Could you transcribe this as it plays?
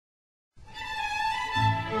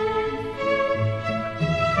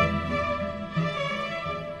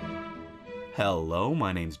Hello,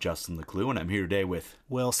 my name's Justin Leclue, and I'm here today with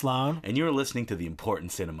Will Sloan. And you're listening to the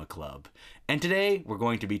Important Cinema Club. And today we're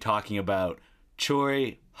going to be talking about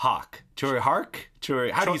Tsui Hark. Tsui Hark?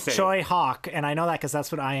 How do you say Tsui it? Hark, and I know that because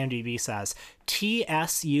that's what IMDb says. Tsui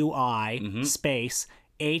space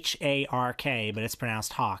Hark, but it's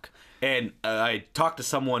pronounced Hawk. And I talked to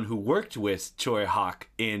someone who worked with Tsui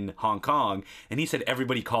Hark in Hong Kong, and he said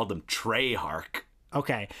everybody called him Trey Hark.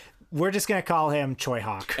 Okay, we're just going to call him Tsui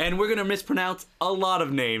Hark. And we're going to mispronounce a lot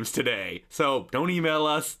of names today. So don't email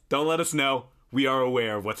us. Don't let us know. We are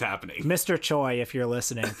aware of what's happening. Mr. Choi, if you're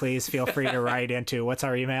listening, please feel free to write into, what's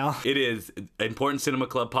our email? It is Important Cinema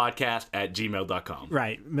Club Podcast at gmail.com.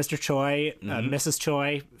 Right. Mr. Choi, Mrs.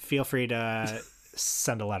 Choi, feel free to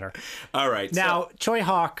send a letter. All right. Now, Tsui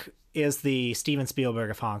Hark is the Steven Spielberg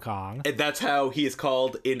of Hong Kong. And that's how he is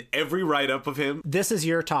called in every write-up of him. This is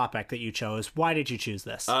your topic that you chose. Why did you choose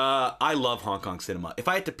this? I love Hong Kong cinema. If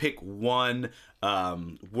I had to pick one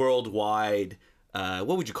worldwide...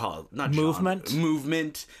 what would you call it? Not movement? Genre.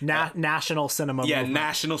 Movement. National cinema movement. Yeah,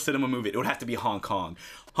 national cinema movement. It would have to be Hong Kong.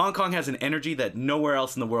 Hong Kong has an energy that nowhere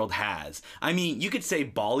else in the world has. I mean, you could say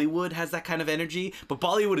Bollywood has that kind of energy, but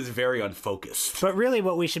Bollywood is very unfocused. But really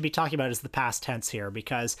what we should be talking about is the past tense here,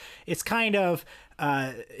 because it's kind of...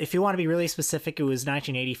 if you want to be really specific, it was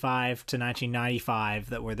 1985 to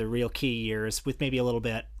 1995 that were the real key years, with maybe a little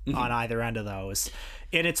bit on either end of those.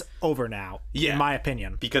 And it's over now, in my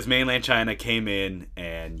opinion. Because mainland China came in,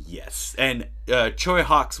 and yes. And Tsui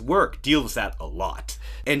Hark's work deals with that a lot.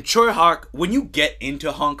 And Tsui Hark, when you get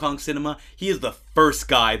into Hong Kong cinema, he is the first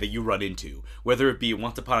guy that you run into. Whether it be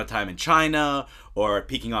Once Upon a Time in China, or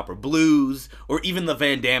Peking Opera Blues, or even the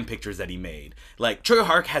Van Damme pictures that he made. Like, Tsui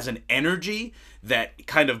Hark has an energy that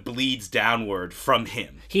kind of bleeds downward from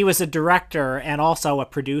him. He was a director and also a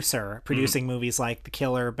producer, producing movies like The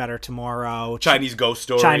Killer, Better Tomorrow, Chinese Ghost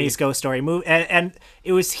Story. And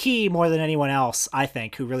it was he, more than anyone else, I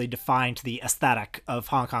think, who really defined the aesthetic of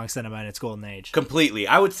Hong Kong cinema in its golden age. Completely.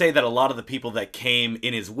 I would say that a lot of the people that came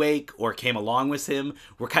in his wake or came along with him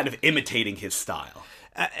were kind of imitating his style.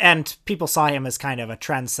 And people saw him as kind of a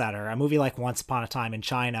trendsetter. A movie like Once Upon a Time in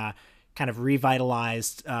China kind of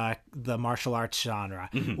revitalized the martial arts genre.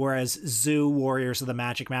 Whereas Zoo, Warriors of the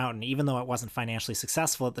Magic Mountain, even though it wasn't financially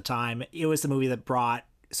successful at the time, it was the movie that brought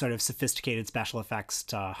sort of sophisticated special effects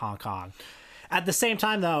to Hong Kong. At the same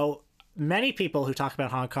time, though, many people who talk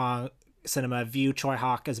about Hong Kong cinema view Tsui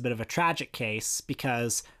Hark as a bit of a tragic case,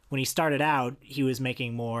 because when he started out, he was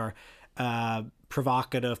making more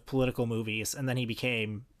provocative political movies, and then he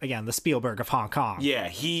became, again, the Spielberg of Hong Kong. Yeah,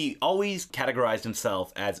 he always categorized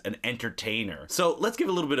himself as an entertainer. So let's give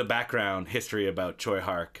a little bit of background history about Tsui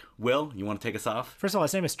Hark. Will, you want to take us off? First of all,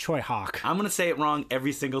 his name is Tsui Hark. I'm going to say it wrong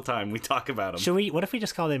every single time we talk about him. What if we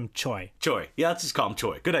just called him Choi? Choi. Yeah, let's just call him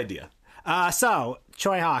Choi. Good idea. So,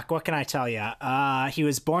 Tsui Hark, what can I tell you? He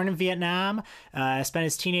was born in Vietnam, spent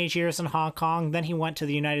his teenage years in Hong Kong, then he went to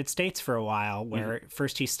the United States for a while, where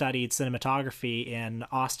first he studied cinematography in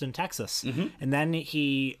Austin, Texas, and then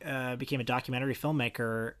he became a documentary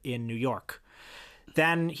filmmaker in New York.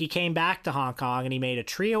 Then he came back to Hong Kong and he made a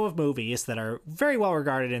trio of movies that are very well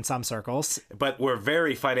regarded in some circles. But were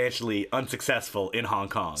very financially unsuccessful in Hong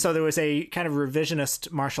Kong. So there was a kind of revisionist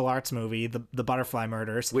martial arts movie, The Butterfly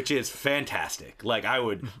Murders. Which is fantastic. Like, I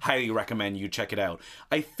would highly recommend you check it out.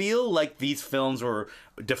 I feel like these films were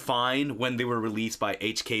defined when they were released by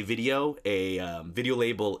HK Video, a video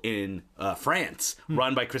label in France,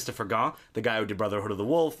 run by Christopher Gant, the guy who did Brotherhood of the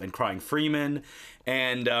Wolf and Crying Freeman.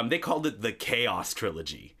 And they called it the Chaos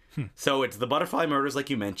Trilogy. So it's The Butterfly Murders,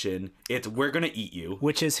 like you mentioned. It's We're Gonna Eat You.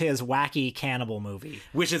 Which is his wacky cannibal movie.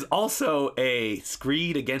 Which is also a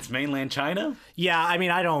screed against mainland China. Yeah, I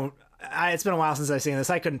mean, it's been a while since I've seen this.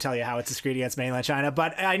 I couldn't tell you how it's a screed against mainland China,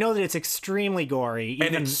 but I know that it's extremely gory.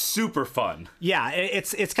 And it's super fun. Yeah,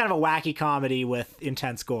 it's kind of a wacky comedy with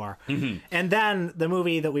intense gore. And then the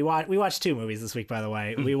movie that we watched two movies this week, by the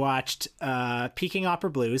way. We watched Peking Opera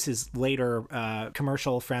Blues, his later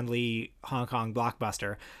commercial-friendly Hong Kong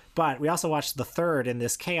blockbuster. But we also watched the third in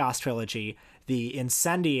this Chaos trilogy, the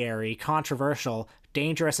incendiary, controversial,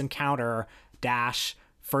 dangerous encounter -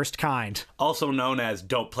 First Kind. Also known as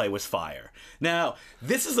Don't Play With Fire. Now,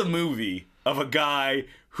 this is a movie of a guy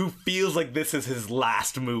who feels like this is his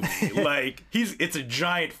last movie. Like, it's a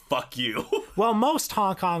giant fuck you. Well, most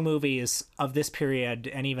Hong Kong movies of this period,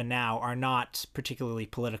 and even now, are not particularly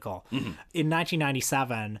political. In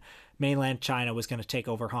 1997, mainland China was going to take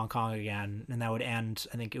over Hong Kong again, and that would end,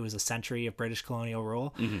 I think it was a century of British colonial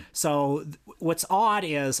rule. So what's odd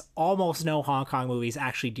is almost no Hong Kong movies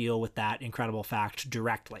actually deal with that incredible fact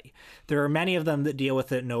directly. There are many of them that deal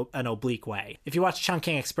with it in an oblique way. If you watch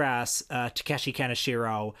Chungking Express, Takeshi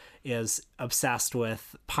Kaneshiro is obsessed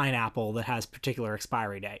with pineapple that has particular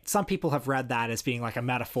expiry date. Some people have read that as being like a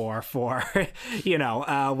metaphor for,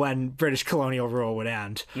 when British colonial rule would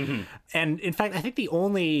end. And in fact, I think the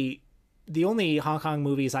only Hong Kong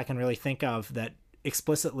movies I can really think of that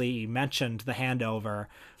explicitly mentioned the handover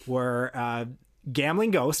were Gambling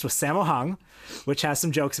Ghost with Sammo Hung, which has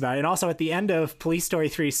some jokes about it. And also at the end of Police Story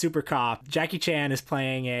 3 Super Cop, Jackie Chan is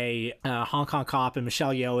playing a Hong Kong cop and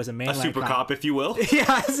Michelle Yeoh is a mainland cop. A super cop, if you will.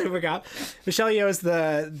 Yeah, super cop. Michelle Yeoh is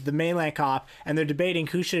the mainland cop, and they're debating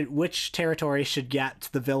which territory should get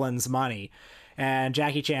the villain's money. And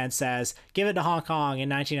Jackie Chan says, give it to Hong Kong. In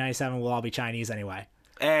 1997, we'll all be Chinese anyway.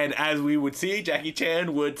 And as we would see, Jackie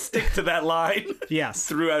Chan would stick to that line yes,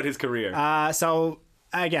 throughout his career. So,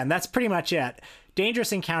 again, that's pretty much it.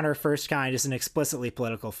 Dangerous Encounter First Kind is an explicitly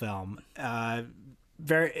political film,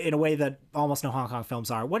 in a way that almost no Hong Kong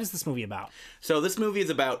films are. What is this movie about? So this movie is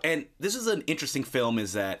about, and this is an interesting film,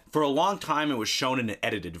 is that for a long time it was shown in an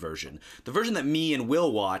edited version. The version that me and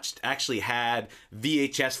Will watched actually had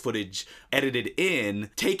VHS footage edited in,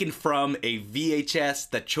 taken from a VHS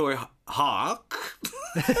that Tsui Hark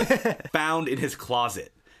found in his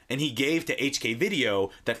closet. And he gave to HK Video,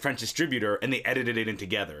 that French distributor, and they edited it in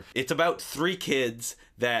together. It's about 3 kids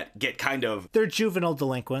that get kind of... They're juvenile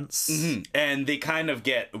delinquents. And they kind of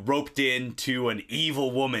get roped into an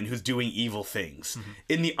evil woman who's doing evil things.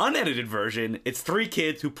 In the unedited version, it's 3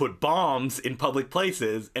 kids who put bombs in public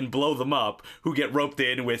places and blow them up, who get roped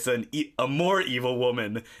in with a more evil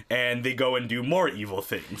woman, and they go and do more evil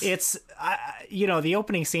things. It's, the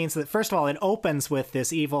opening scenes, first of all, it opens with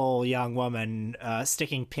this evil young woman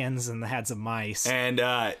sticking pins in the heads of mice. And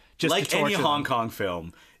just like any Hong Kong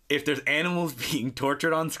film, if there's animals being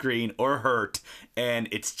tortured on screen or hurt and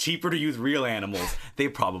it's cheaper to use real animals, they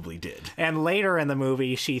probably did. And later in the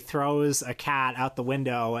movie, she throws a cat out the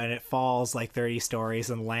window and it falls like 30 stories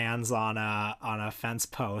and lands on a fence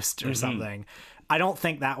post or something. I don't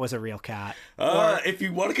think that was a real cat. If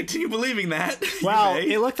you want to continue believing that, well,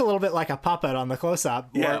 it looked a little bit like a puppet on the close-up.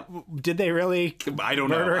 Yeah. Did they really? I don't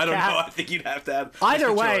know. I think you'd have to have.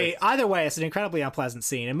 Either way, it's an incredibly unpleasant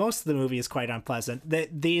scene, and most of the movie is quite unpleasant.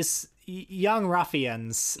 These young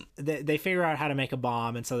ruffians, they figure out how to make a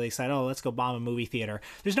bomb, and so they decide, let's go bomb a movie theater.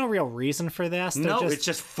 There's no real reason for this. It's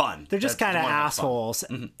just fun. They're just kind of assholes,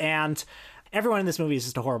 and everyone in this movie is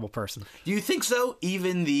just a horrible person. Do you think so?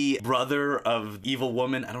 Even the brother of evil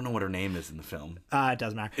woman, I don't know what her name is in the film. It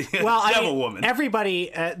doesn't matter. Well, Devil woman.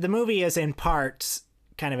 Everybody, the movie is in part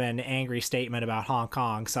kind of an angry statement about Hong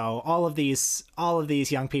Kong. So all of these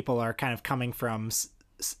young people are kind of coming from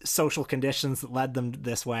social conditions that led them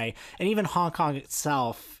this way. And even Hong Kong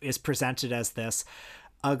itself is presented as this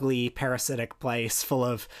ugly, parasitic place full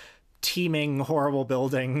of teeming, horrible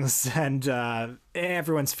buildings, and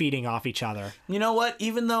everyone's feeding off each other. You know what?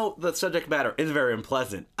 Even though the subject matter is very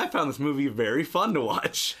unpleasant, I found this movie very fun to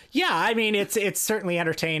watch. Yeah, I mean, it's certainly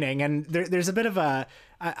entertaining, and there's a bit of a...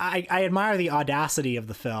 I admire the audacity of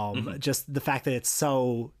the film, just the fact that it's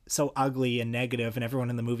so ugly and negative, and everyone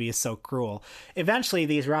in the movie is so cruel. Eventually,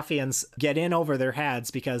 these ruffians get in over their heads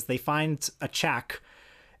because they find a check,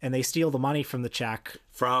 and they steal the money from the check.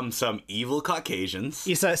 From some evil Caucasians.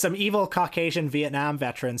 Some evil Caucasian Vietnam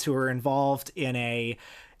veterans who were involved in a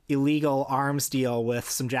illegal arms deal with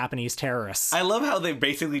some Japanese terrorists. I love how they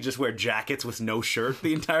basically just wear jackets with no shirt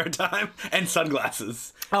the entire time and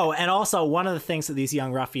sunglasses. Oh, and also one of the things that these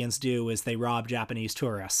young ruffians do is they rob Japanese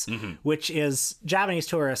tourists, which is Japanese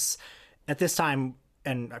tourists at this time,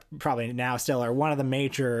 and probably now still, are one of the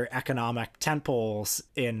major economic tentpoles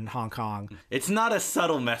in Hong Kong. It's not a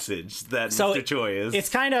subtle message that Mr. Choi is. It's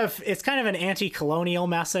kind of an anti-colonial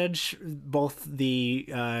message. Both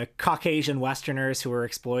the Caucasian Westerners who are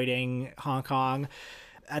exploiting Hong Kong,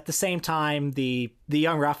 at the same time, the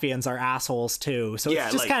young ruffians are assholes too. So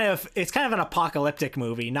it's just kind of an apocalyptic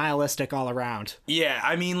movie, nihilistic all around. Yeah,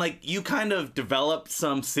 I mean, you kind of develop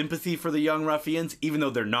some sympathy for the young ruffians, even though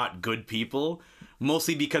they're not good people.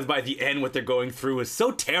 Mostly because by the end, what they're going through is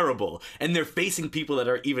so terrible, and they're facing people that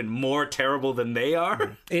are even more terrible than they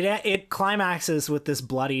are. It climaxes with this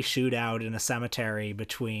bloody shootout in a cemetery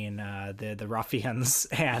between the ruffians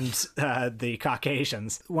and the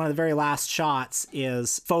Caucasians. One of the very last shots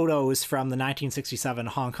is photos from the 1967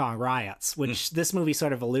 Hong Kong riots, which this movie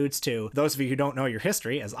sort of alludes to. Those of you who don't know your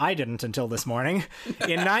history, as I didn't until this morning,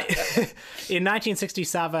 in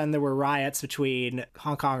 1967, there were riots between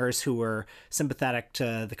Hong Kongers who were sympathetic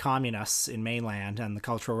to the communists in mainland and the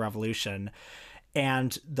Cultural Revolution,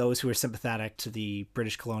 and those who were sympathetic to the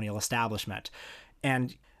British colonial establishment.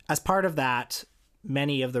 And as part of that,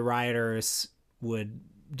 many of the rioters would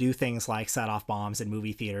do things like set off bombs in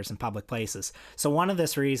movie theaters and public places. So one of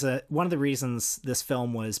the reasons this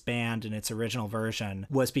film was banned in its original version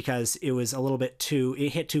was because it was a little bit it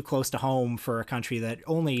hit too close to home for a country that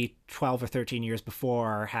only 12 or 13 years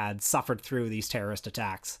before had suffered through these terrorist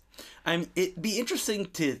attacks. It'd be interesting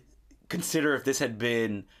to consider if this had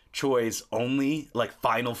been Choi's only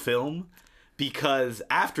final film, because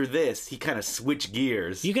after this he kind of switched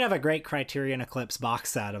gears. You could have a great Criterion Eclipse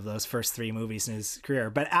box set of those first 3 movies in his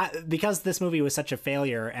career, but because this movie was such a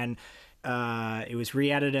failure and it was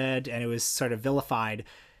re-edited and it was sort of vilified,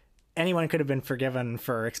 anyone could have been forgiven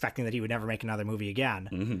for expecting that he would never make another movie again.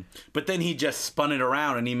 Mm-hmm. But then he just spun it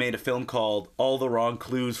around and he made a film called All the Wrong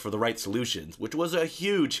Clues for the Right Solutions, which was a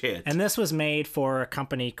huge hit. And this was made for a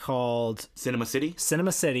company called Cinema City?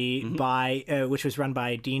 Cinema City, by which was run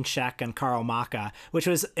by Dean Sheck and Carl Maka, which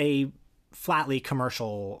was a flatly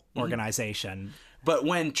commercial organization. But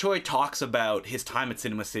when Tsui talks about his time at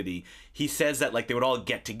Cinema City, he says that they would all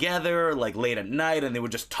get together late at night and they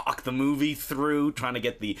would just talk the movie through, trying to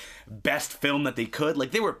get the best film that they could.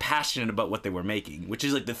 They were passionate about what they were making, which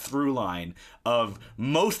is the through line of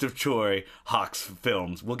most of Tsui Hark's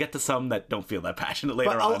films. We'll get to some that don't feel that passionate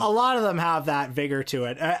later on. A lot of them have that vigor to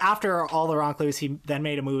it. After All the Wrong Clues, he then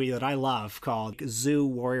made a movie that I love called Zoo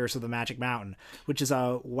Warriors of the Magic Mountain, which is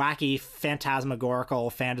a wacky, phantasmagorical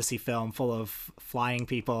fantasy film full of flying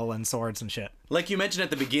people and swords and shit. Like you mentioned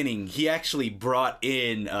at the beginning, he actually brought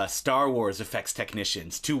in Star Wars effects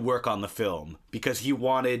technicians to work on the film because he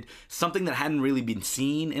wanted something that hadn't really been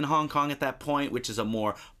seen in Hong Kong at that point, which is a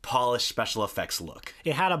more polished special effects look.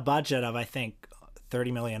 It had a budget of, I think,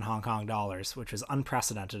 30 million Hong Kong dollars, which was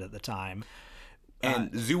unprecedented at the time.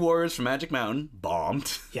 And Zoo Warriors from Magic Mountain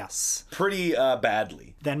bombed. Yes. Pretty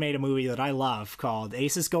badly. Then made a movie that I love called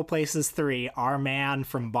Aces Go Places 3, Our Man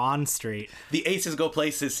from Bond Street. The Aces Go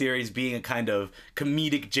Places series being a kind of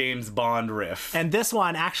comedic James Bond riff. And this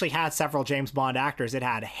one actually had several James Bond actors. It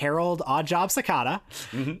had Harold Oddjob Sakata.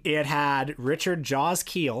 It had Richard Jaws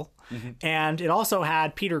Keel. And it also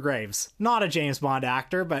had Peter Graves. Not a James Bond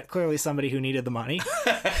actor, but clearly somebody who needed the money.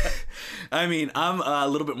 I'm a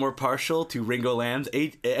little bit more partial to Ringo Lam's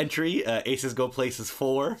entry, Aces Go Places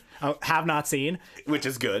 4. Oh, have not seen. Which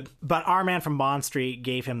is good. But Our Man from Bond Street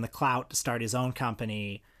gave him the clout to start his own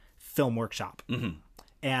company, Film Workshop.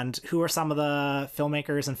 And who are some of the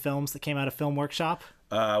filmmakers and films that came out of Film Workshop?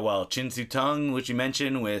 Chin Su Tung, which you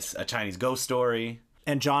mentioned, with A Chinese Ghost Story.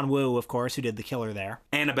 And John Woo, of course, who did The Killer there.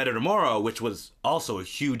 And A Better Tomorrow, which was also a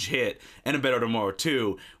huge hit. And A Better Tomorrow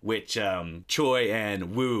 2, which Tsui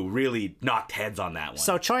and Woo really knocked heads on that one.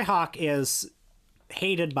 So Tsui Hark is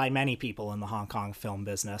hated by many people in the Hong Kong film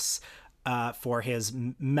business for his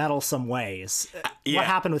meddlesome ways. What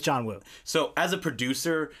happened with John Woo? So as a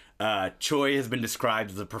producer, Tsui has been described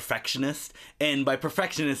as a perfectionist. And by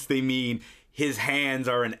perfectionist, they mean his hands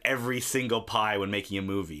are in every single pie when making a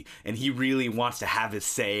movie, and he really wants to have his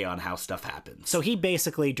say on how stuff happens. So he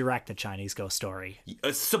basically directed Chinese Ghost Story.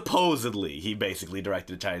 Supposedly, he basically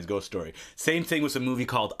directed a Chinese Ghost Story. Same thing with a movie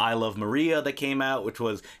called I Love Maria that came out, which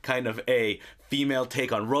was kind of a female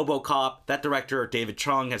take on RoboCop. That director, David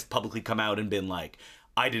Chung, has publicly come out and been like,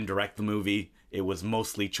 I didn't direct the movie. It was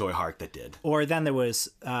mostly Tsui Hark that did. Or then there was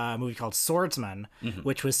a movie called Swordsman,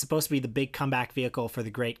 which was supposed to be the big comeback vehicle for the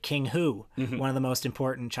great King Hu, one of the most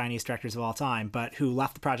important Chinese directors of all time, but who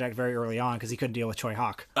left the project very early on because he couldn't deal with Tsui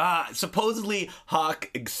Hark. Supposedly, Hark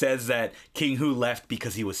says that King Hu left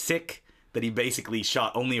because he was sick, that he basically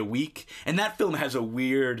shot only a week. And that film has a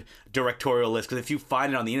weird directorial list, because if you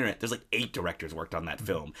find it on the internet, there's 8 directors worked on that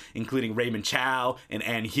film, including Raymond Chow and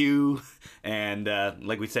Anne Hugh, and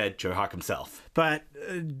like we said, Tsui Hark himself. But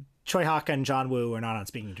Choi Hawk and John Woo are not on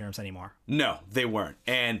speaking terms anymore. No, they weren't.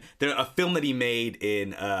 And a film that he made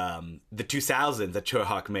in the 2000s that Choi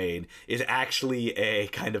Hawk made is actually a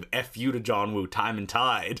kind of FU to John Woo, Time and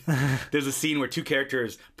Tide. There's a scene where two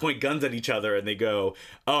characters point guns at each other and they go,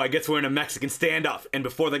 "Oh, I guess we're in a Mexican standoff." And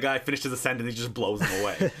before the guy finishes the sentence, he just blows them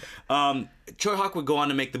away. Choi Hawk would go on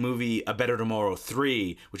to make the movie A Better Tomorrow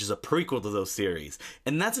 3, which is a prequel to those series.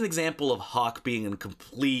 And that's an example of Hawk being in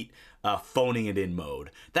complete phoning it in mode.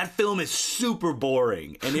 That film is super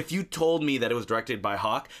boring. And if you told me that it was directed by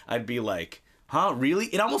Hawk, I'd be like, huh, really?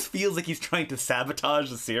 It almost feels like he's trying to sabotage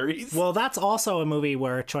the series. Well, that's also a movie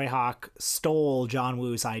where Choi Hawk stole John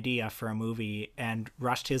Woo's idea for a movie and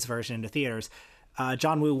rushed his version into theaters.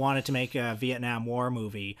 John Woo wanted to make a Vietnam War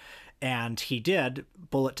movie, and he did.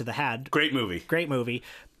 Bullet to the Head. Great movie. Great movie.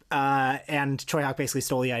 And Choi Hawk basically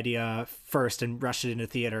stole the idea first and rushed it into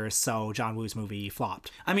theaters, so John Woo's movie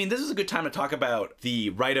flopped. I mean, this is a good time to talk about the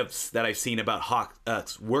write-ups that I've seen about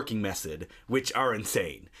Hawk's working method, which are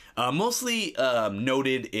insane. Mostly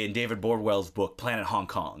noted in David Bordwell's book, Planet Hong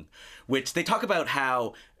Kong, which they talk about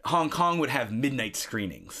how Hong Kong would have midnight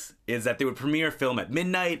screenings, is that they would premiere a film at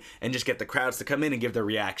midnight and just get the crowds to come in and give their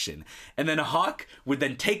reaction. And then Hawk would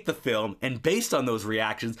then take the film and based on those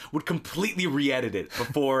reactions would completely re-edit it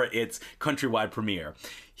before its countrywide premiere.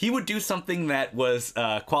 He would do something that was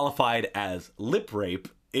qualified as lip rape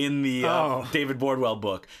in the David Bordwell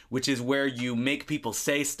book, which is where you make people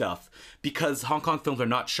say stuff. Because Hong Kong films are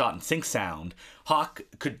not shot in sync sound, Hawk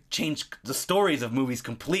could change the stories of movies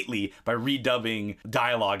completely by redubbing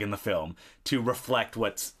dialogue in the film to reflect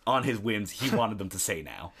what's on his whims he wanted them to say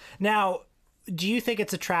now. Now, do you think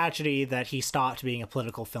it's a tragedy that he stopped being a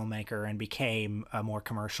political filmmaker and became a more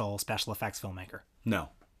commercial special effects filmmaker? No.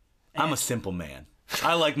 I'm a simple man.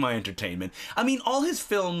 I like my entertainment. I mean, all his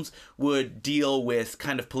films would deal with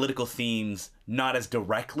kind of political themes, not as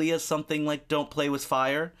directly as something like Don't Play With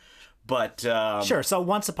Fire, but... Sure, so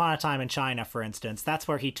Once Upon a Time in China, for instance, that's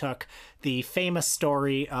where he took the famous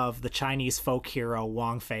story of the Chinese folk hero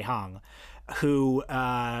Wang Fei-hung, who,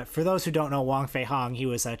 for those who don't know Wang Fei-hung, he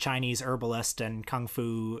was a Chinese herbalist and kung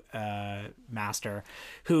fu master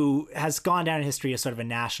who has gone down in history as sort of a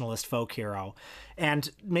nationalist folk hero. And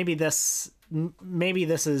maybe this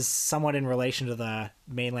is somewhat in relation to the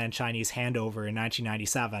mainland Chinese handover in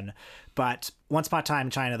 1997, but Once Upon a Time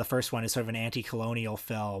in China, the first one, is sort of an anti-colonial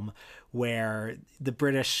film where the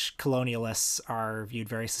British colonialists are viewed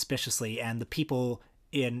very suspiciously, and the people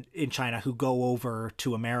in China who go over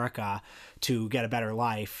to America to get a better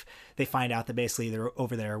life, they find out that basically they're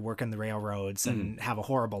over there working the railroads and have a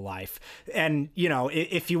horrible life. And, you know,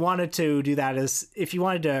 if you wanted to do that if you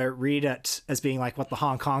wanted to read it as being like what the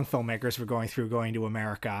Hong Kong filmmakers were going through going to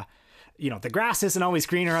America, you know, the grass isn't always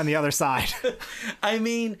greener on the other side. I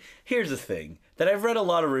mean, here's the thing. That I've read a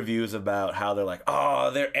lot of reviews about how they're like,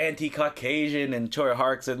 oh, they're anti-Caucasian and Choi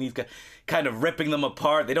Hawk's and these guys kind of ripping them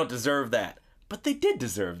apart. They don't deserve that. But they did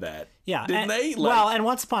deserve that. Yeah. Didn't they? Well, and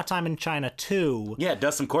Once Upon a Time in China, too. Yeah, it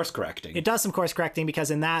does some course correcting. It does some course correcting because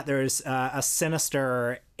in that there's a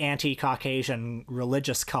sinister anti-Caucasian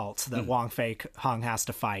religious cult that Wang Fei-hung has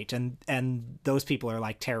to fight. And those people are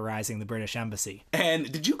like terrorizing the British embassy.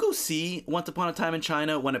 And did you go see Once Upon a Time in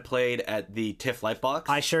China when it played at the TIFF Lightbox?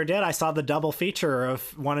 I sure did. I saw the double feature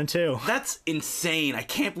of 1 and 2. That's insane. I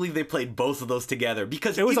can't believe they played both of those together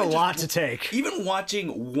because it was a lot to take. Even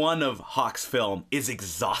watching one of Hawk's film is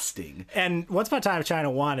exhausting. And Once Upon a Time in China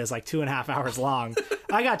 1 is like 2.5 hours long.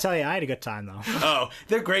 I gotta tell you, I had a good time though. Oh,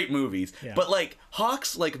 they're great movies. Yeah. But like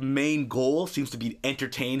Hawk's like main goal seems to be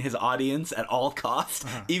entertain his audience at all costs,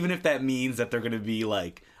 even if that means that they're going to be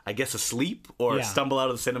like, I guess, asleep or stumble out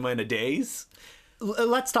of the cinema in a daze.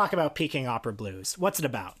 Let's talk about Peking Opera Blues. What's it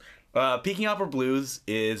about? Peking Opera Blues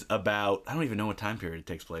is about, I don't even know what time period it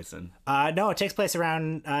takes place in. No, it takes place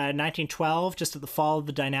around 1912, just at the fall of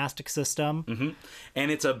the dynastic system. Mm-hmm.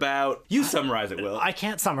 And it's about, you summarize it, Will. I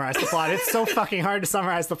can't summarize the plot. It's so fucking hard to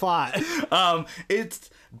summarize the plot. It's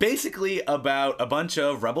basically about a bunch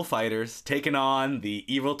of rebel fighters taking on the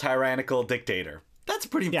evil tyrannical dictator. That's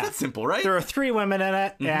that's simple, right? There are 3 women in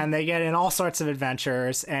it, and they get in all sorts of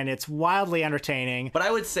adventures, and it's wildly entertaining. But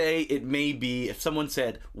I would say it may be, if someone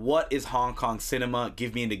said, what is Hong Kong cinema?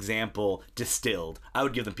 Give me an example distilled. I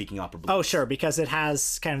would give them Peking Opera Blues. Oh, sure, because it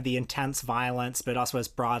has kind of the intense violence, but it also has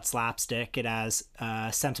broad slapstick. It has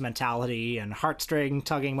sentimentality and heartstring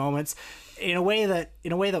tugging moments in a way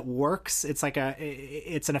that works. It's like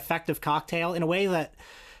it's an effective cocktail in a way that,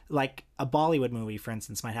 like a Bollywood movie, for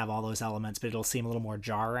instance, might have all those elements, but it'll seem a little more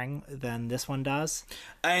jarring than this one does.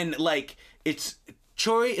 And like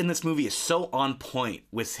Choi in this movie is so on point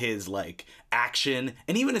with his like action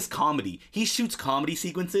and even his comedy. He shoots comedy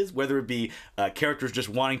sequences, whether it be characters just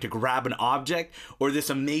wanting to grab an object or this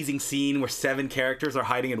amazing scene where 7 characters are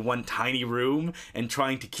hiding in one tiny room and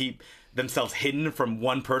trying to keep themselves hidden from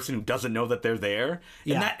one person who doesn't know that they're there.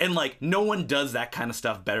 Yeah. And like no one does that kind of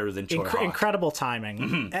stuff better than Choi Hawk. Incredible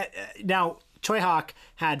timing. Now, Tsui Hawk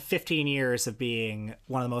had 15 years of being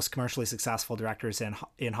one of the most commercially successful directors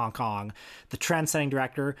in Hong Kong, the trend-setting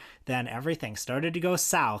director. Then everything started to go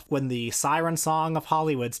south when the siren song of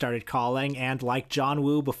Hollywood started calling, and like John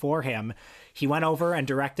Woo before him, he went over and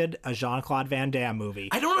directed a Jean-Claude Van Damme movie.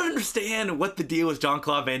 I don't understand what the deal with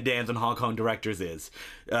Jean-Claude Van Damme's and Hong Kong directors is.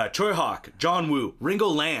 Tsui Hawk, John Woo, Ringo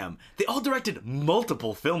Lam, they all directed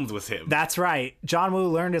multiple films with him. That's right. John Woo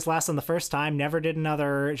learned his lesson the first time, never did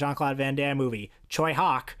another Jean-Claude Van Damme movie. Tsui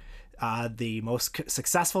Hawk, the most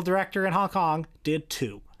successful director in Hong Kong, did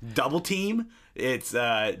 2. Double team. It's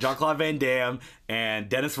Jean-Claude Van Damme and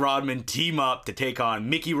Dennis Rodman team up to take on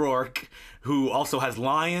Mickey Rourke, who also has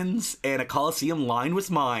lions and a coliseum lined with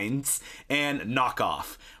mines, and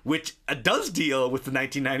Knockoff, which does deal with the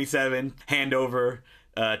 1997 handover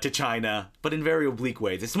to China, but in very oblique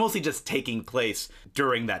ways. It's mostly just taking place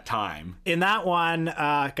during that time. In that one,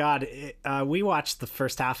 we watched the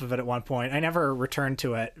first half of it at one point. I never returned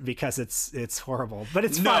to it because it's horrible, but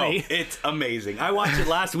it's funny. No, it's amazing. I watched it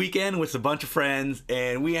last weekend with a bunch of friends,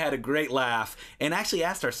 and we had a great laugh, and actually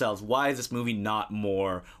asked ourselves, why is this movie not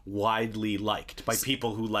more widely liked by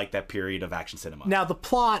people who like that period of action cinema? Now, the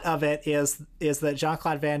plot of it is that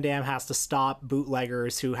Jean-Claude Van Damme has to stop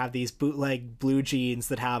bootleggers who have these bootleg blue jeans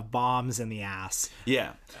that have bombs in the ass.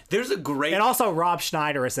 Yeah. There's a great... And also Rob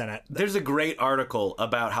Schneider is in it. There's a great article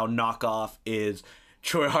about how Knockoff is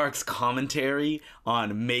Tsui Hark's commentary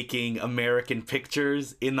on making American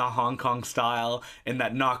pictures in the Hong Kong style, and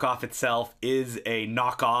that Knockoff itself is a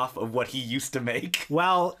knockoff of what he used to make.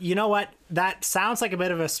 Well, you know what? That sounds like a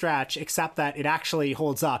bit of a stretch, except that it actually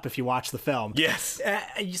holds up if you watch the film. Yes.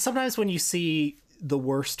 Sometimes when you see the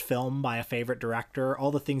worst film by a favorite director,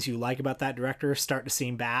 all the things you like about that director start to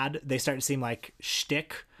seem bad. They start to seem like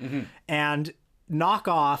shtick. Mm-hmm. And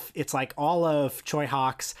Knockoff, it's like all of Tsui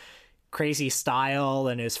Hawk's crazy style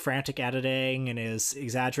and his frantic editing and his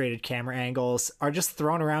exaggerated camera angles are just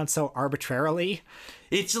thrown around so arbitrarily.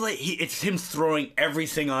 It's like it's him throwing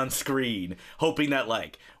everything on screen, hoping that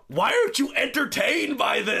like, why aren't you entertained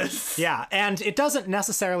by this? Yeah, and it doesn't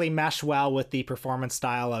necessarily mesh well with the performance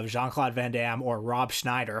style of Jean-Claude Van Damme or Rob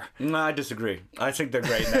Schneider. No, I disagree. I think they're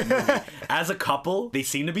great in that movie. As a couple, they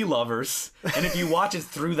seem to be lovers, and if you watch it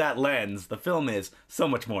through that lens, the film is so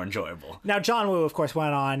much more enjoyable. Now, John Woo, of course,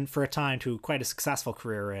 went on for a time to quite a successful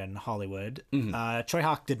career in Hollywood. Mm-hmm. Tsui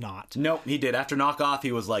Hawk did not. No, he did. After Knockoff,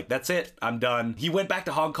 he was like, that's it, I'm done. He went back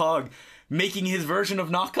to Hong Kong, making his version of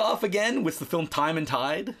Knockoff again with the film Time and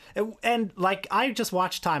Tide. And like, I just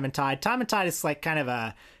watched Time and Tide. Time and Tide is like kind of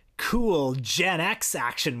a cool Gen X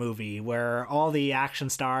action movie where all the action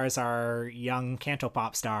stars are young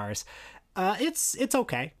cantopop stars. It's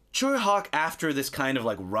okay. Tsui Hawk, after this kind of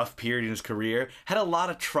like rough period in his career, had a lot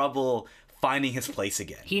of trouble finding his place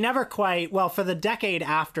again. He never quite, well, for the decade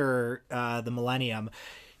after the millennium,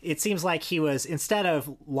 it seems like he was, instead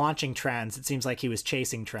of launching trends, it seems like he was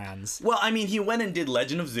chasing trends. Well, I mean, he went and did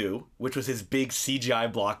Legend of Zoo, which was his big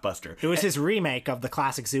CGI blockbuster. It was his remake of the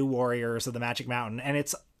classic Zoo Warriors of the Magic Mountain, and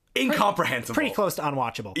it's incomprehensible. Pretty close to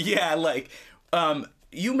unwatchable. Yeah, like,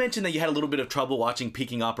 you mentioned that you had a little bit of trouble watching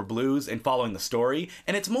Peking Opera Blues and following the story,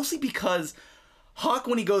 and it's mostly because Hawk,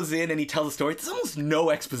 when he goes in and he tells a story, there's almost no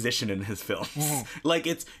exposition in his films. Like,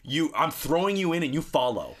 it's I'm throwing you in and you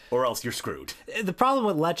follow, or else you're screwed. The problem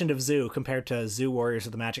with Legend of Zoo compared to Zoo Warriors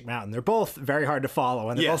of the Magic Mountain, they're both very hard to follow,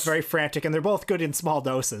 and they're both very frantic, and they're both good in small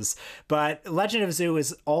doses. But Legend of Zoo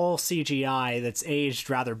is all CGI that's aged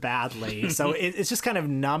rather badly, so it's just kind of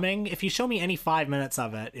numbing. If you show me any 5 minutes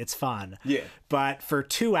of it, it's fun. Yeah. But for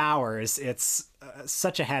 2 hours, it's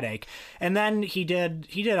such a headache. And then he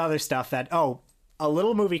did other stuff that, a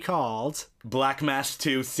little movie called Black Mask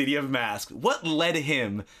 2, City of Masks. What led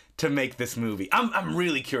him to make this movie? I'm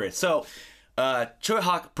really curious. So, Tsui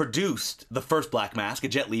Hawk produced the first Black Mask, a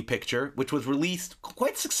Jet Li picture, which was released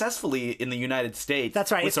quite successful in the United States.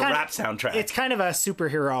 That's right. With a rap soundtrack. It's kind of a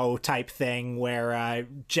superhero type thing where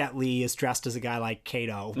Jet Li is dressed as a guy like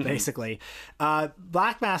Kato, basically.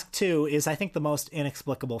 Black Mask 2 is, I think, the most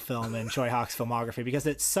inexplicable film in Tsui Hawk's filmography because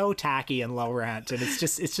it's so tacky and low rent, and it's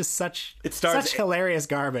just such hilarious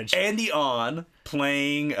garbage. Andy On,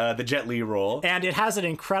 playing the Jet Li role. And it has an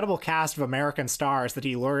incredible cast of American stars that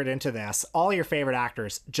he lured into this. All your favorite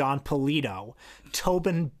actors. John Polito,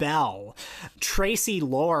 Tobin Bell, Tracy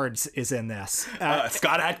Lords is in this.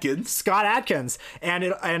 Scott Adkins.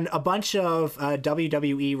 And a bunch of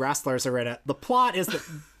WWE wrestlers are in it. The plot is that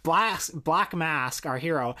Black Mask, our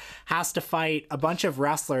hero, has to fight a bunch of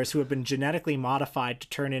wrestlers who have been genetically modified to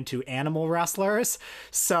turn into animal wrestlers.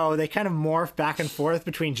 So they kind of morph back and forth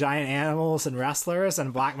between giant animals and wrestlers,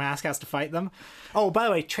 and Black Mask has to fight them. Oh, by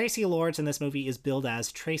the way, Tracy Lords in this movie is billed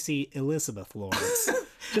as Tracy Elizabeth Lords.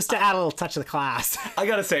 Just to add a little touch of the class. I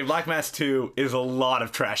gotta say, Black Mask 2 is a lot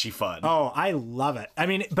of trashy fun. Oh, I love it. I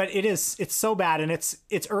mean, but it's so bad, and it's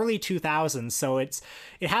early 2000s, so it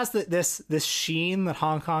has this sheen that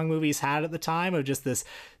Hong Kong movies had at the time of just this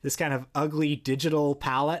kind of ugly digital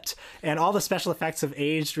palette, and all the special effects have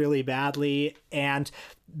aged really badly, and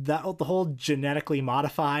the whole genetically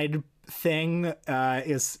modified thing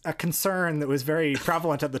is a concern that was very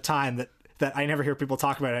prevalent at the time that I never hear people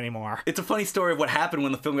talk about anymore. It's a funny story of what happened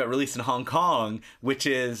when the film got released in Hong Kong, which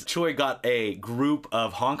is Tsui got a group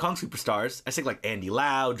of Hong Kong superstars, I think like Andy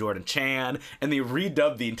Lau, Jordan Chan, and they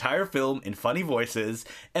redubbed the entire film in funny voices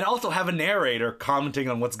and also have a narrator commenting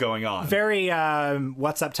on what's going on. Very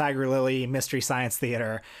What's Up Tiger Lily Mystery Science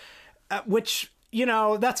Theater, which... You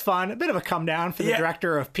know, that's fun. A bit of a come down for the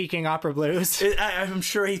director of Peking Opera Blues. I'm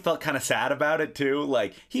sure he felt kind of sad about it, too.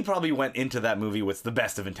 Like, he probably went into that movie with the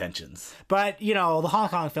best of intentions. But, you know, the Hong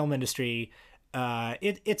Kong film industry,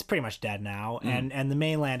 it's pretty much dead now, and the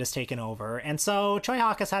mainland has taken over. And so Tsui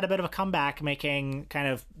Hark has had a bit of a comeback making kind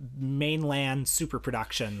of mainland super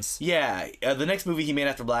productions. Yeah, the next movie he made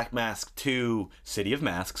after Black Mask 2, City of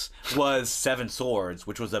Masks, was Seven Swords,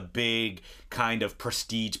 which was a big kind of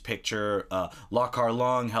prestige picture. Lau Kar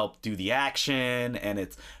Leung helped do the action, and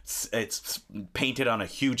it's painted on a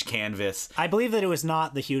huge canvas. I believe that it was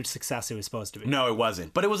not the huge success it was supposed to be. No, it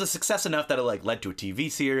wasn't. But it was a success enough that it led to a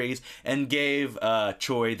TV series and gave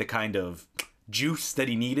Tsui the kind of juice that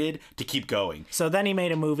he needed to keep going. So then he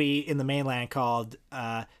made a movie in the mainland called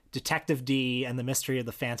Detective D and the Mystery of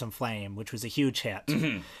the Phantom Flame, which was a huge hit.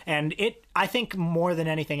 Mm-hmm. And I think more than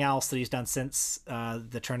anything else that he's done since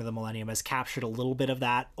the turn of the millennium has captured a little bit of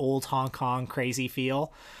that old Hong Kong crazy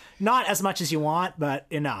feel. Not as much as you want, but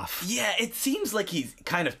enough. Yeah, it seems like he's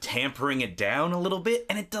kind of tampering it down a little bit,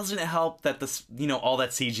 and it doesn't help that all that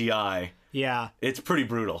CGI. Yeah. It's pretty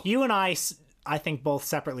brutal. You and I think both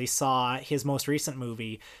separately saw his most recent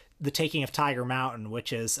movie, The Taking of Tiger Mountain,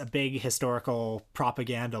 which is a big historical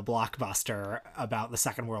propaganda blockbuster about the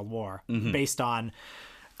Second World War, based on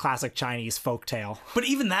classic Chinese folktale. But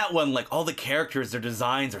even that one, like, all the characters, their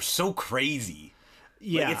designs are so crazy.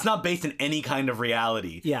 Yeah. Like, it's not based in any kind of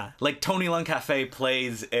reality. Yeah. Like, Tony Lung Cafe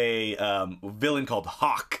plays a villain called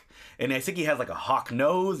Hark. And I think he has like a hawk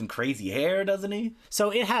nose and crazy hair, doesn't he? So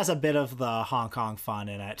it has a bit of the Hong Kong fun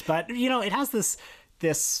in it. But, you know, it has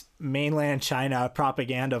this mainland China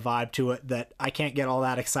propaganda vibe to it that I can't get all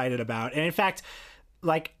that excited about. And in fact,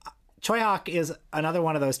 like, Tsui Hark is another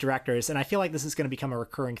one of those directors, and I feel like this is going to become a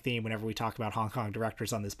recurring theme whenever we talk about Hong Kong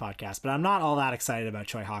directors on this podcast, but I'm not all that excited about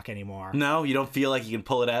Tsui Hark anymore. No? You don't feel like you can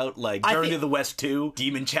pull it out? Like, Journey to the West 2,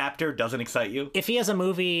 Demon Chapter, doesn't excite you? If he has a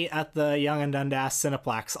movie at the Yonge and Dundas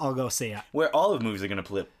Cineplex, I'll go see it. Where all of the movies are going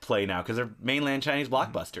to play now, because they're mainland Chinese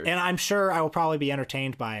blockbusters. And I'm sure I will probably be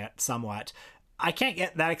entertained by it somewhat. I can't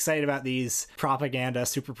get that excited about these propaganda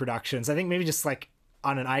super productions. I think maybe just like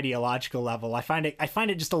on an ideological level, I find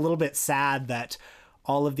it just a little bit sad that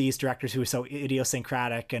all of these directors who are so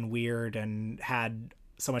idiosyncratic and weird and had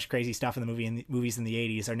so much crazy stuff in the movies in the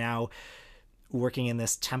 80s are now working in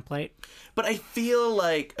this template. But I feel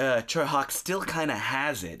like Tsui Hark still kind of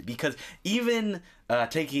has it, because even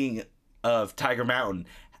Taking of Tiger Mountain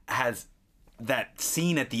has that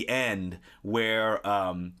scene at the end where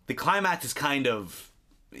the climax is kind of,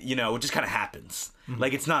 it just kind of happens. Mm-hmm.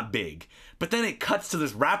 Like, it's not big. But then it cuts to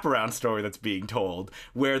this wraparound story that's being told,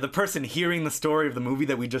 where the person hearing the story of the movie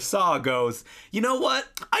that we just saw goes, you know what?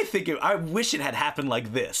 I wish it had happened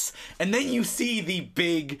like this. And then you see the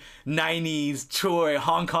big 90s Tsui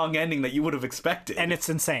Hong Kong ending that you would have expected. And it's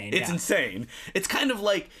insane. It's insane. It's kind of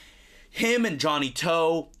like him and Johnny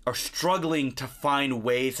To are struggling to find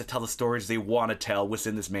ways to tell the stories they want to tell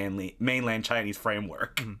within this mainland Chinese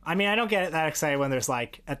framework. I mean, I don't get that excited when there's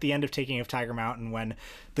like at the end of Taking of Tiger Mountain when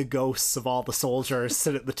the ghosts of all the soldiers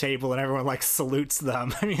sit at the table and everyone like salutes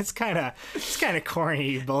them. I mean, it's kind of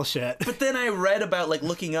corny bullshit. But then I read about like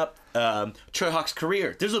looking up Tsui Hark's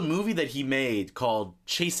career. There's a movie that he made called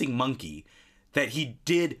Chasing Monkey that he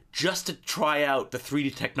did just to try out the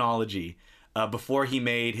 3D technology. Before he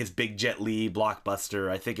made his big Jet Li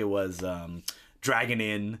blockbuster, I think it was Dragon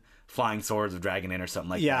Inn, Flying Swords of Dragon Inn or something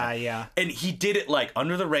like that. Yeah, yeah. And he did it like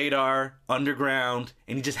under the radar, underground,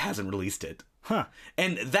 and he just hasn't released it. Huh.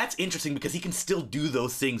 And that's interesting because he can still do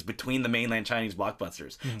those things between the mainland Chinese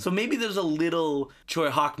blockbusters. So maybe there's a little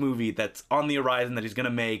Choi Hawk movie that's on the horizon that he's going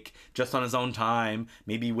to make just on his own time,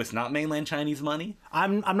 maybe with not mainland Chinese money.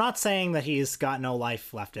 I'm not saying that he's got no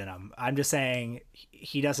life left in him. I'm just saying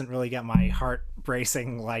he doesn't really get my heart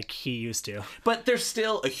racing like he used to. But there's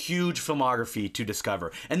still a huge filmography to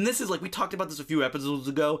discover. And this is like, we talked about this a few episodes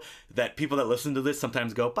ago, that people that listen to this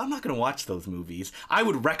sometimes go, but I'm not going to watch those movies. I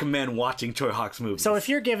would recommend watching Choi Hawk's movies. So if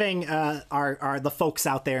you're giving the folks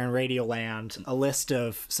out there in Radioland a list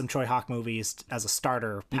of some Choi Hawk movies as a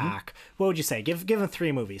starter pack, what would you say? Give them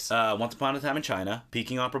 3 movies. Once Upon a Time in China,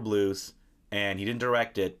 Peking Opera Blues, and he didn't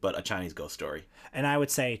direct it, but A Chinese Ghost Story. And I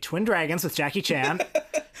would say Twin Dragons with Jackie Chan.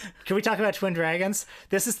 Can we talk about Twin Dragons?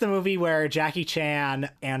 This is the movie where Jackie Chan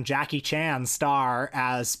and Jackie Chan star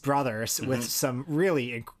as brothers with some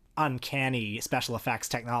really uncanny special effects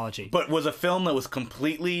technology. But was a film that was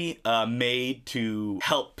completely made to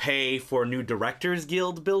help pay for new Directors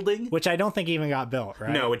Guild building. Which I don't think even got built,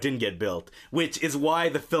 right? No, it didn't get built. Which is why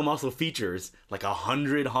the film also features like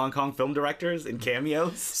 100 Hong Kong film directors in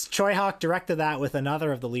cameos. Choi Hawk directed that with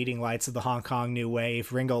another of the leading lights of the Hong Kong New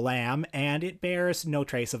Wave, Ringo Lam, and it bears no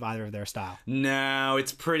trace of either of their style. No, it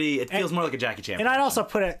feels more like a Jackie Chan. And I'd also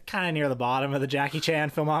put it kind of near the bottom of the Jackie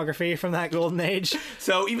Chan filmography from that golden age.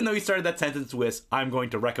 So even though he started that sentence with, I'm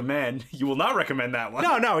going to recommend, you will not recommend that one.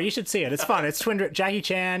 No, you should see it. It's fun. It's Jackie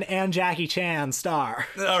Chan and Jackie Chan star.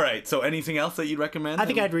 All right, so anything else that you'd recommend? I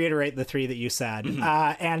think I'd reiterate the 3 that you said.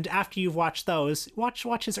 And after you've watched those,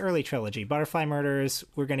 watch his early trilogy, Butterfly Murders,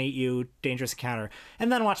 We're Gonna Eat You, Dangerous Encounter,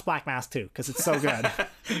 and then watch Black Mass 2, because it's so good.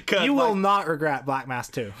 You will not regret Black Mass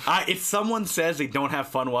 2. If someone says they don't have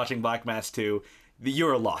fun watching Black Mass 2,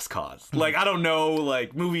 you're a lost cause. Like, I don't know,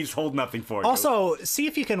 like, movies hold nothing for you. Also, see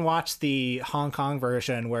if you can watch the Hong Kong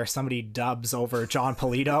version where somebody dubs over John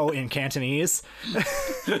Polito in Cantonese.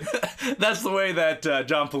 That's the way that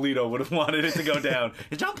John Polito would have wanted it to go down.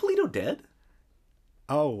 Is John Polito dead?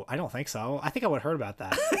 Oh, I don't think so. I think I would have heard about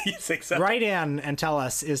that. You think so? Write in and tell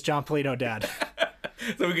us, is John Polito dead?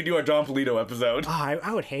 So we could do our John Polito episode. Oh,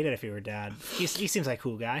 I would hate it if he were dead. He seems like a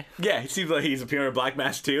cool guy. Yeah, he seems like he's appearing in Black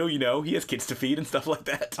Mass too. You know, he has kids to feed and stuff like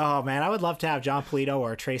that. Oh man, I would love to have John Polito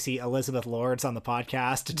or Tracy Elizabeth Lords on the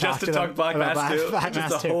podcast to talk Black Mass 2.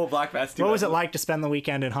 Just a whole Black Mass 2. What was it like to spend the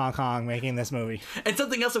weekend in Hong Kong making this movie? And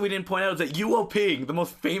something else that we didn't point out is that Yuo Ping, the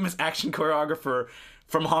most famous action choreographer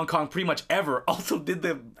from Hong Kong pretty much ever, also did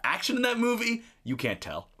the action in that movie. You can't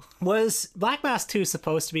tell. Was Black Mass 2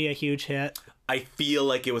 supposed to be a huge hit? I feel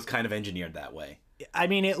like it was kind of engineered that way. I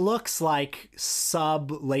mean, it looks like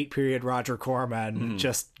late period Roger Corman,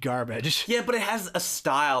 just garbage. Yeah, but it has a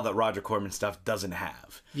style that Roger Corman stuff doesn't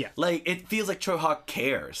have. Yeah. Like, it feels like Choi Hawk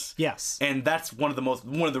cares. Yes. And that's one of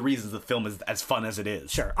the reasons the film is as fun as it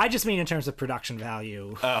is. Sure. I just mean in terms of production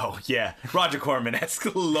value. Oh, yeah. Roger Corman has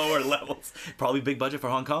lower levels. Probably big budget for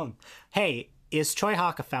Hong Kong. Hey, is Choi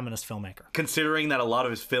Hawk a feminist filmmaker? Considering that a lot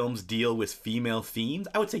of his films deal with female themes,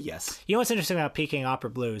 I would say yes. You know what's interesting about Peking Opera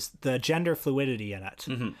Blues? The gender fluidity in it.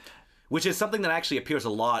 Which is something that actually appears a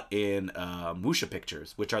lot in wuxia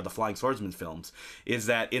pictures, which are the Flying Swordsman films, is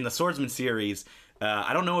that in the Swordsman series,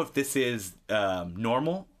 I don't know if this is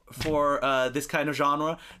normal for this kind of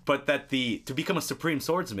genre, but that to become a supreme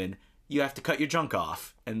swordsman, you have to cut your junk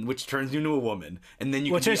off, and which turns you into a woman, and then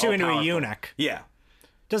you turns you into a eunuch. Yeah.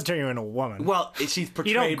 Doesn't turn you into a woman. Well, she's portrayed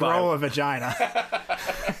You don't grow a vagina.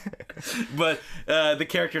 But the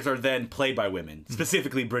characters are then played by women,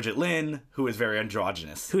 specifically Bridget Lin, who is very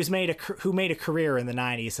androgynous. Who made a career in the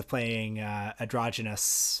 90s of playing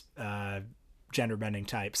androgynous gender-bending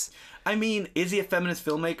types. I mean, is he a feminist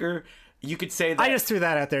filmmaker? You could say that. I just threw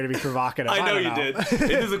that out there to be provocative. I know you did.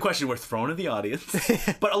 It is a question we're throwing at the audience.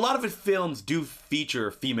 But a lot of his films do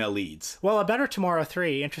feature female leads. Well, A Better Tomorrow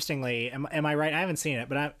 3, interestingly, am I right? I haven't seen it,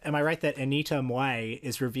 but am I right that Anita Mui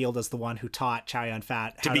is revealed as the one who taught Chow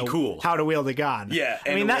Yun-fat how to wield a gun? Yeah,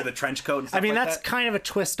 and wear the trench coat and stuff that's kind of a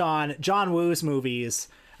twist on John Woo's movies.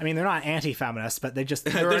 I mean, they're not anti-feminist, but they just...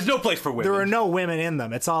 There's no place for women. There are no women in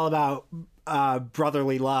them. It's all about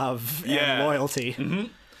brotherly love and loyalty. Mm-hmm.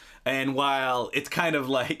 And while it's kind of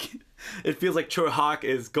like, it feels like Choi Hawk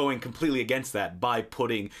is going completely against that by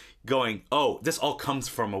this all comes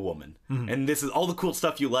from a woman. Mm-hmm. And this is all the cool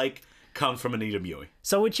stuff you like comes from Anita Mui.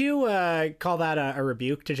 So would you call that a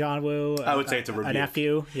rebuke to John Woo? I would say it's a rebuke. An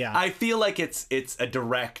FU? Yeah. I feel like it's a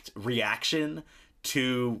direct reaction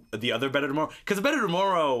to the other A Better Tomorrow. Because A Better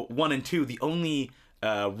Tomorrow 1 and 2, the only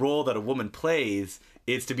role that a woman plays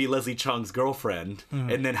is to be Leslie Chung's girlfriend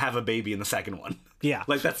and then have a baby in the second one. Yeah.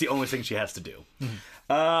 Like, that's the only thing she has to do.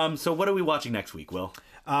 So what are we watching next week, Will?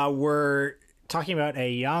 We're talking about a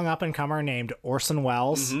young up-and-comer named Orson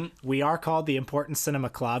Welles. We are called the Important Cinema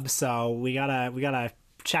Club, so we gotta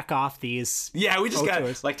check off these. Yeah, we just got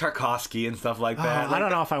tours. like Tarkovsky and stuff like that. I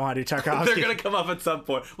don't know if I want to do Tarkovsky. They're going to come up at some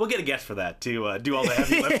point. We'll get a guest for that to do all the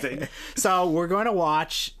heavy lifting. So we're going to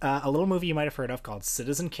watch a little movie you might have heard of called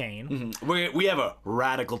Citizen Kane. We have a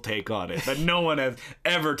radical take on it that no one has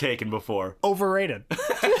ever taken before. Overrated.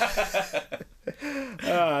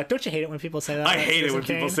 Don't you hate it when people say that? I hate it when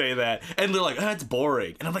people say that. And they're like, oh, it's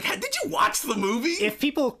boring. And I'm like, did you watch the movie? If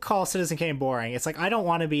people call Citizen Kane boring, it's like, I don't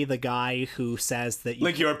want to be the guy who says that you...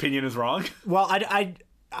 Like, your opinion is wrong? Well,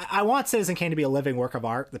 I want Citizen Kane to be a living work of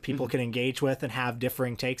art that people can engage with and have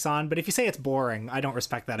differing takes on. But if you say it's boring, I don't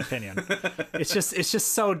respect that opinion. It's just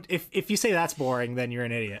so... If you say that's boring, then you're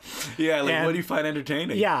an idiot. Yeah, like, what do you find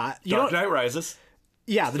entertaining? Yeah. Dark Knight Rises.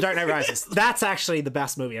 Yeah, The Dark Knight Rises. That's actually the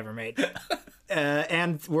best movie ever made.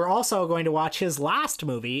 And we're also going to watch his last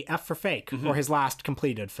movie, F for Fake, or his last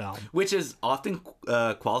completed film. Which is often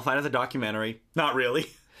qualified as a documentary. Not really.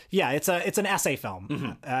 Yeah, it's an essay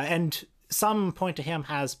film. And some point to him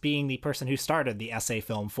as being the person who started the essay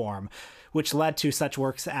film form, which led to such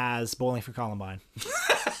works as Bowling for Columbine.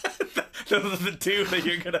 Those are the two that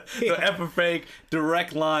you're gonna... So F for Fake,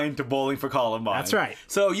 direct line to Bowling for Columbine. That's right.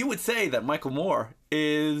 So you would say that Michael Moore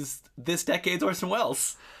is this decade's Orson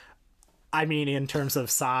Welles. I mean, in terms of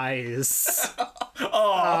size.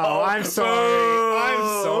 Oh, I'm sorry.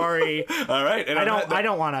 I'm sorry. All right. And I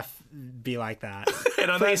don't want to be like that.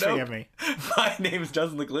 Please forgive me. My name is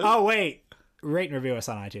Justin LeClue. Oh, wait. Rate and review us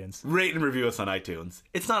on iTunes. Rate and review us on iTunes.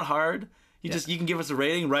 It's not hard. You can give us a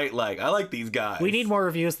rating, right? Like, I like these guys. We need more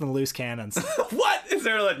reviews than Loose Cannons. What? Is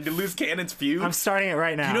there like Loose Cannons feud? I'm starting it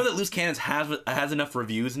right now. Do you know that Loose Cannons has enough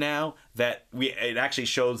reviews now that it actually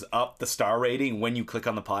shows up the star rating when you click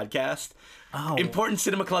on the podcast? Oh. Important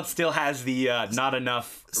Cinema Club still has the not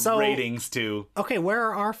enough ratings to... Okay, where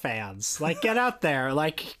are our fans? Like, get out there.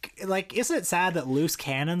 Like, isn't it sad that Loose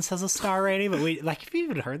Cannons has a star rating? But have you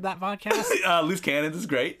even heard that podcast? Loose Cannons is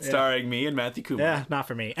great, starring me and Matthew Kumar. Yeah, not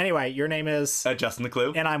for me. Anyway, your name is... Justin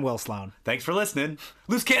LeClue. And I'm Will Sloan. Thanks for listening.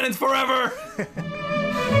 Loose Cannons forever!